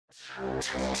Smell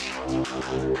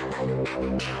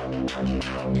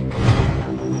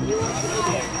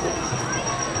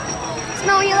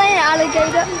you later,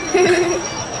 alligator.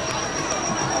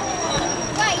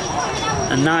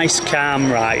 A nice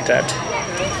calm ride, Ed.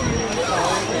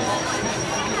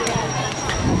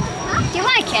 Do you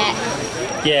like it?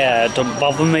 Yeah, don't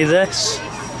bother me this.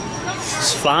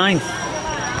 It's fine.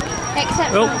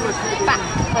 Except for the back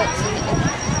hurts a little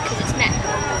because it's neck.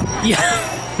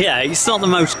 Yeah, it's not the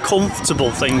most comfortable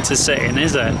thing to sit in,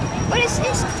 is it? But it's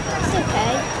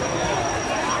okay.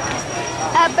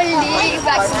 I believe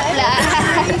I can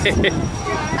fly.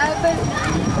 I believe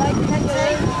I can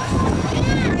fly.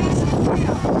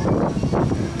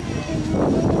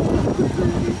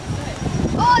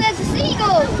 Oh, there's a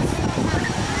seagull!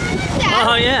 Yeah.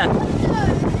 Oh yeah.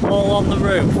 All on the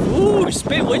roof. Ooh, it's a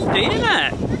bit windy, isn't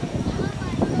it?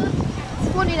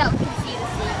 It's funny that we can see the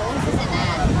seagulls, isn't it?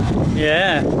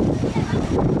 Yeah.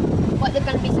 What they're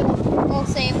going to be doing? All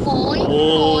saying oink,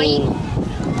 Oh. oink,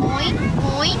 oink,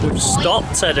 oink. We've oink.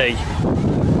 stopped, Teddy.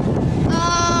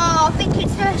 Oh, I think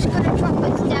it's just going to drop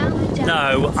us down.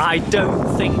 No, I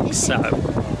don't think so.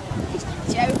 It's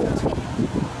joking.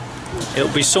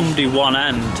 It'll be somebody one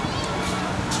end.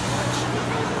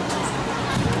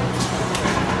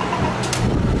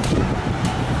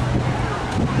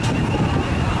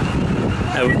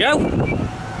 There we go.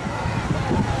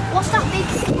 What's that big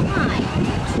slide?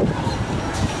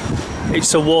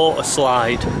 It's a water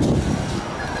slide.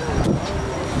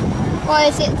 Or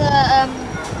is it the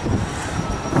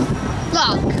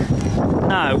lock?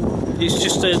 No, it's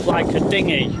just like a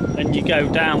dinghy and you go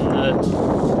down the...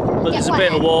 But there's a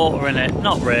bit of water in it.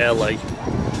 Not really.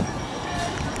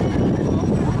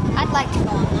 I'd like to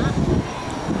go on that.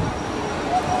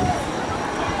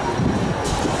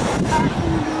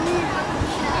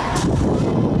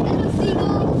 Little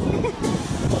seagulls.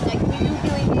 Like, what are you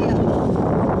doing here?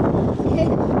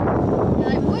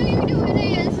 Like, what are you doing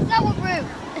here? This is our room.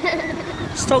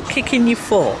 Stop kicking your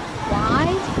foot.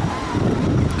 Why?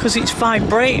 Because it's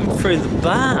vibrating through the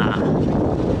bar.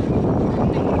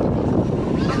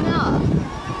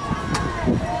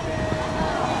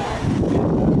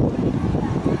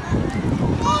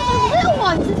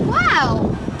 As well.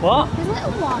 What? The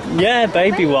little ones. Yeah,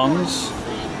 baby ones.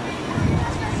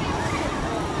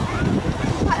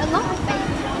 Quite a lot of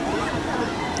baby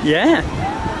ones. Yeah.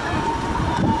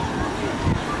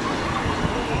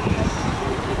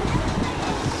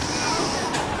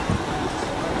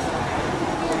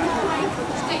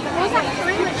 What's that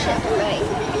pirate ship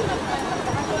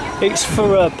doing? It's for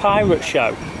a pirate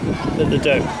show that they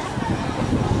do.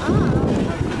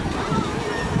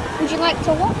 Would you like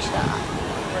to watch that?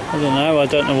 I don't know. I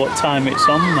don't know what time it's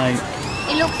on, mate.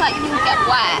 It looks like you'll get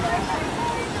wet.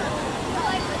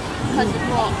 Because of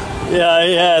what?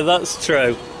 Yeah, that's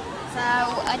true. So,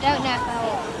 I don't know if I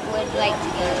would like to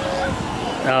go there.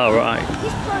 Oh, right.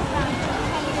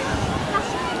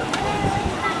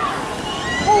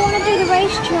 Oh, I want to do the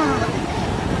racetrack.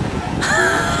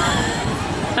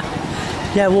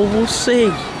 Yeah, well, we'll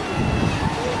see.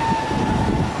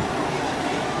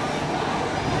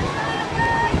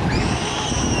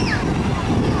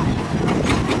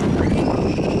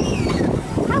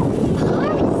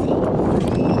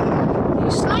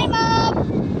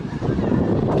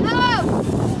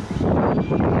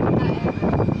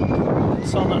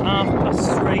 It's on at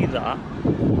 3:30, that.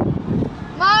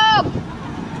 Mom!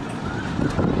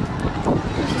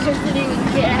 She doesn't even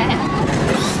care.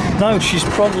 No, she's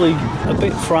probably a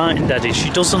bit frightened, Eddie. She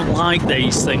doesn't like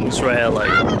these things, really. I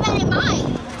haven't really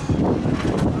mind.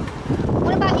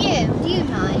 What about you? Do you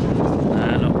mind?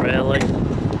 Nah, not really.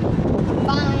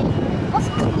 Fine. What's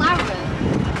Clarence?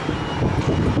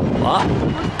 What?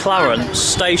 Clarence?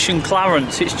 Station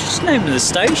Clarence. It's just the name of the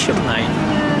station, mate.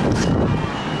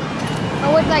 I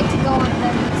would like to go on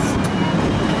those.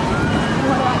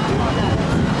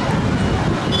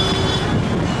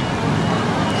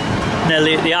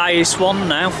 Nearly at the highest one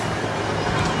now.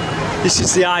 This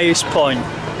is the highest point.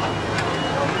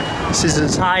 This is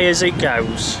as high as it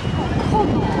goes.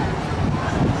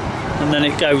 And then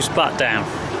it goes back down.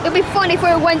 It'd be fun if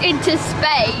we went into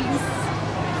space.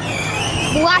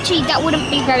 Well, actually, that wouldn't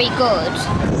be very good.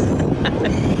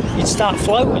 You'd start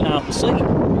floating out to sea.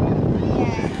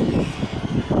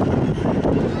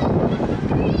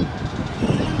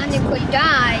 And you could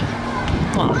die.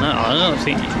 Oh no, I don't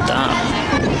think you'd die.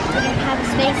 We don't have a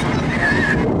space.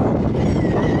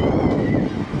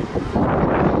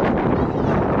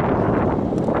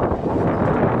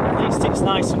 At least it's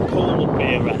nice and cool up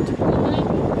here, Ed.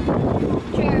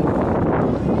 True.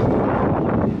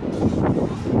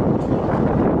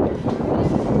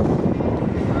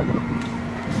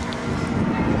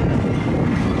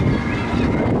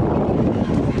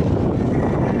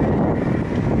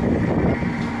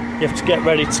 You have to get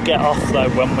ready to get off though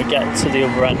when we get to the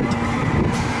other end. Do I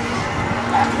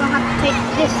have to take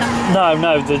this off?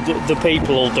 No, the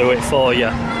people will do it for you.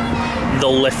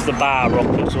 They'll lift the bar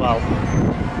up as well. I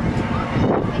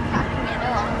think I can get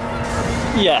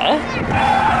off. Yeah.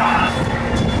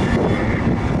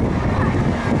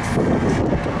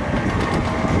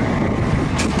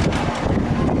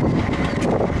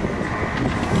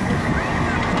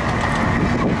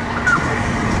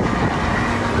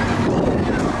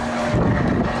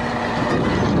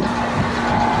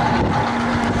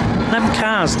 Them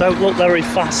cars don't look very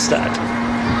fast, Ed.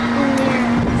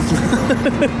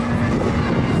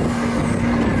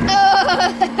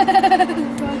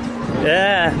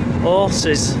 Yeah,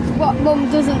 horses. What Mum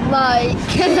doesn't like.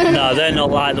 No, they're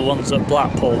not like the ones at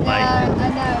Blackpool, mate. I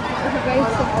know. The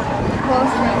race of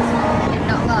horse races did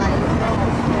not like.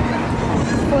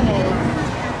 Funny.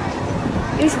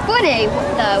 It was funny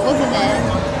though, wasn't it?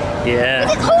 Yeah.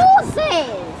 But it's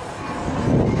horses!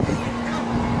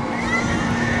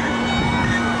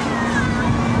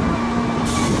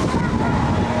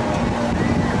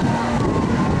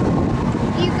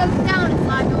 You go down and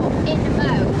slide up in the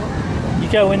boat. You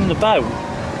go in the boat?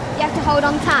 You have to hold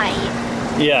on tight.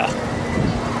 Yeah.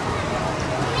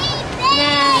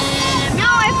 No,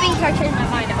 I think I changed my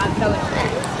mind about going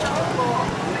there.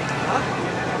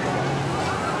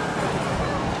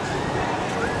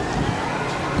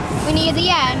 We're near the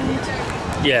end.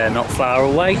 Yeah, not far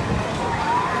away.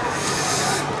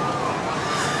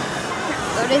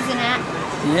 Good, isn't it?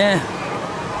 Yeah.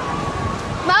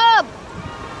 Mom!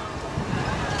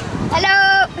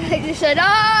 Hello! I just said, oh!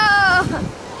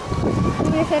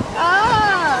 And I said,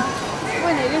 oh! It's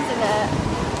funny, isn't it?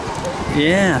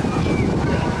 Yeah.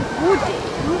 Woody?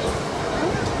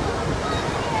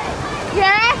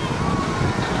 Yeah?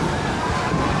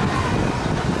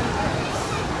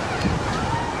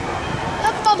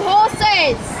 Look, Mom,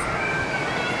 horses!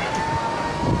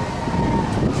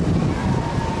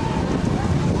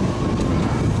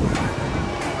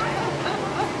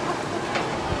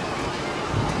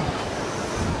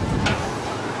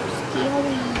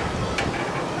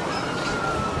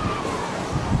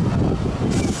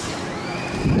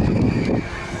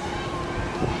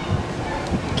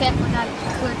 Careful, Dad,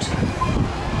 could.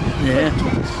 Yeah.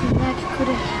 Could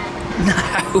have. No.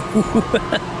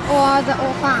 Or they're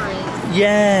all fine.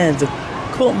 Yeah, they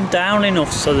cut them down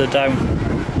enough so they don't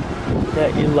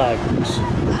get your legs.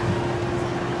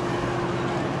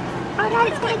 Oh, Dad,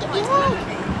 it's going to get your leg.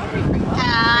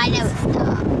 I know it's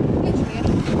not.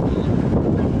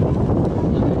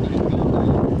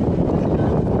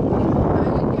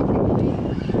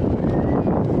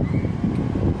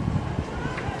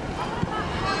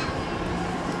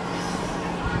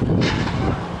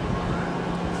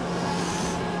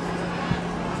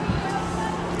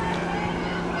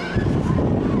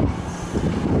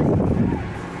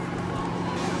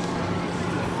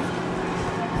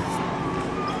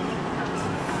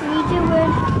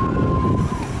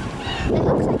 It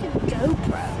looks like a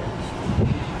GoPro.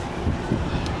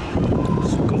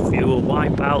 There's a good view of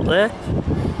wipe out there.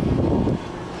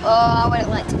 Oh, I wouldn't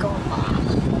like to go on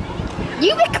that.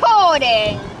 You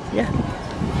recording? Yeah.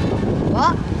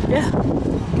 What? Yeah.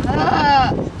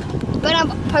 But I'll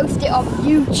post it on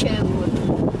YouTube.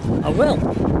 I will.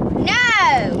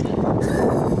 No!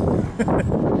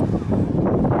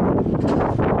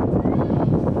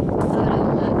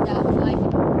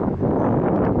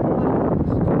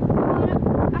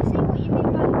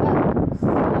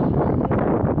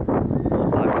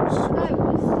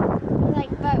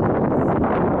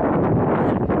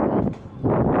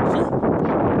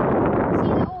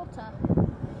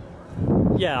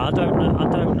 Yeah, I don't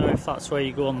know if that's where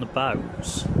you go on the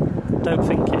boats. Don't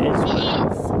think it is. It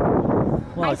is.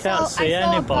 Well, I can't see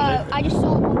anybody. I just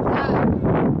saw one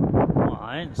boat. Well,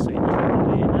 I ain't seen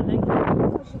anybody in any.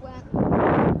 Because you went.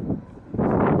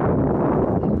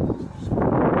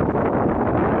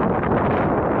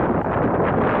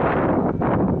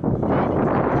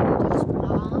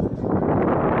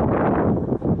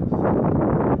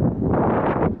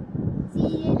 See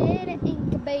you later,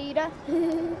 incubator.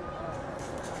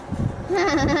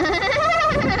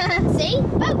 See?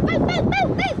 Boat, boat, boat, boat,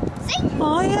 boat. See?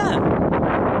 Oh yeah.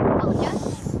 Oh, yes.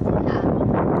 Yeah.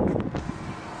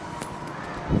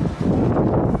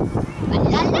 La,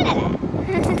 la, la, la.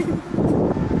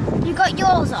 You got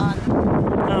yours on?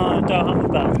 No, I don't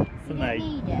have that for You me.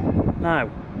 need it. No.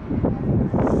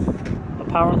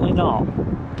 Apparently not.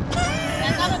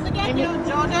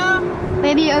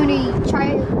 Maybe only try.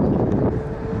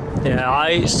 Yeah,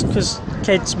 it's because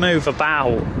kids move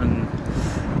about and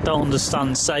don't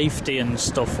understand safety and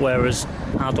stuff, whereas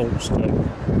adults do.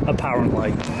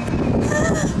 apparently.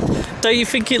 Don't you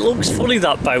think it looks funny,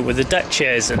 that boat with the deck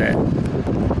chairs in it?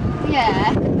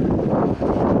 Yeah.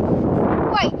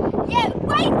 Wait, yeah,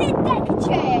 why the deck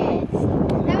chairs?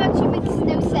 That actually makes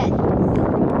no sense.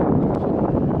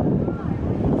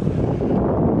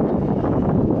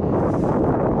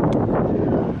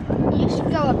 You should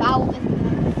go about them.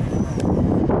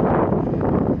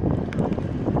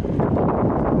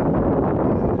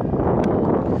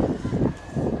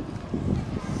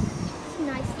 It's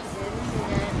nice to do,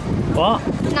 isn't it? What?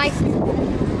 Nice to do.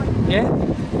 Yeah.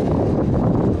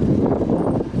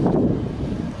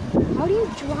 How do you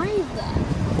drive that?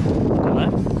 Dunno.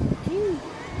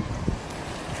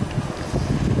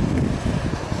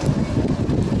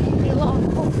 Be a lot of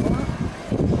fun, what?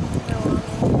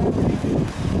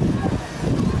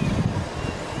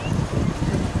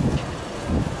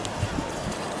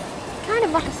 Kind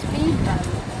of like a speedboat.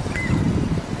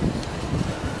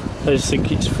 I just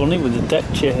think it's funny with the deck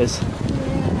chairs. Yeah.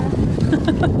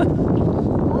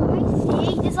 Oh, I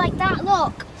see. There's like that,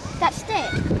 look. That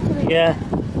stick. Yeah.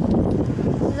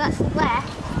 So that's left.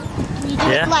 And you do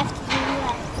Yeah. it left and then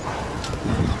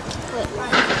left. Wait,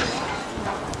 right.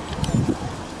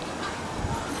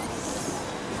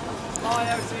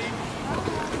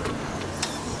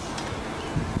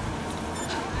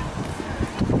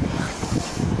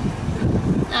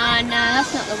 No,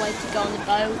 that's not the way to go on the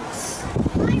boats.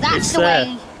 That's It's the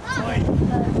way.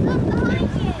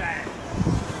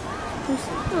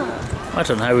 I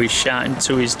don't know, he's shouting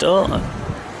to his daughter.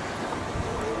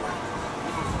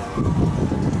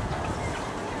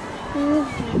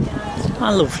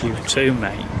 I love you too,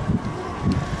 mate.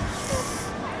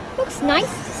 Looks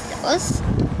nice, this does.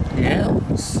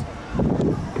 Yes.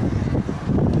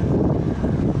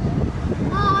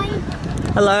 Hi.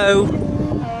 Hello.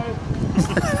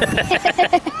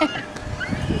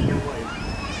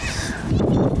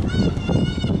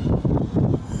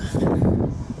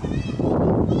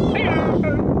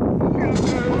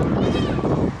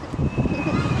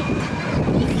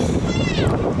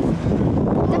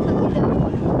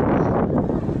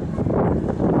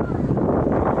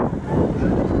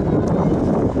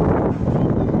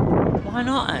 Why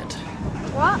not, Ed?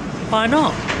 What? Why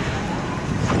not?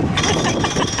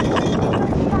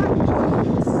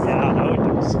 Yeah, I know it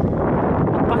does.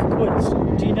 Backwards,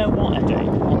 do you know what, Eddie?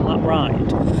 On that ride,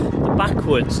 the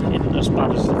backwards isn't as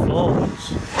bad as the forwards.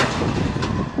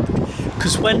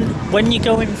 Because when you're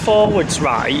going forwards,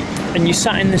 right, and you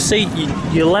sat in the seat,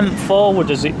 you leant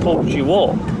forward as it pulls you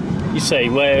up. You see,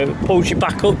 where it pulls you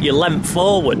back up, you leant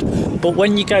forward. But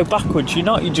when you go backwards, you're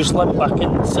not, you just leant back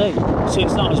in the seat. So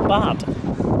it's not as bad. So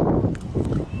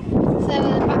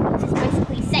the backwards is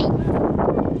basically safe.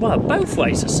 Well, both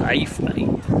ways are safe, mate.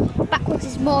 Backwards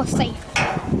is more safe.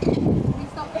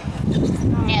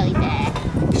 Nearly there.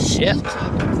 Shit.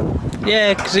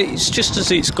 Yeah, because it's just as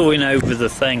it's going over the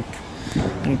thing.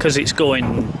 And because it's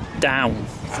going down.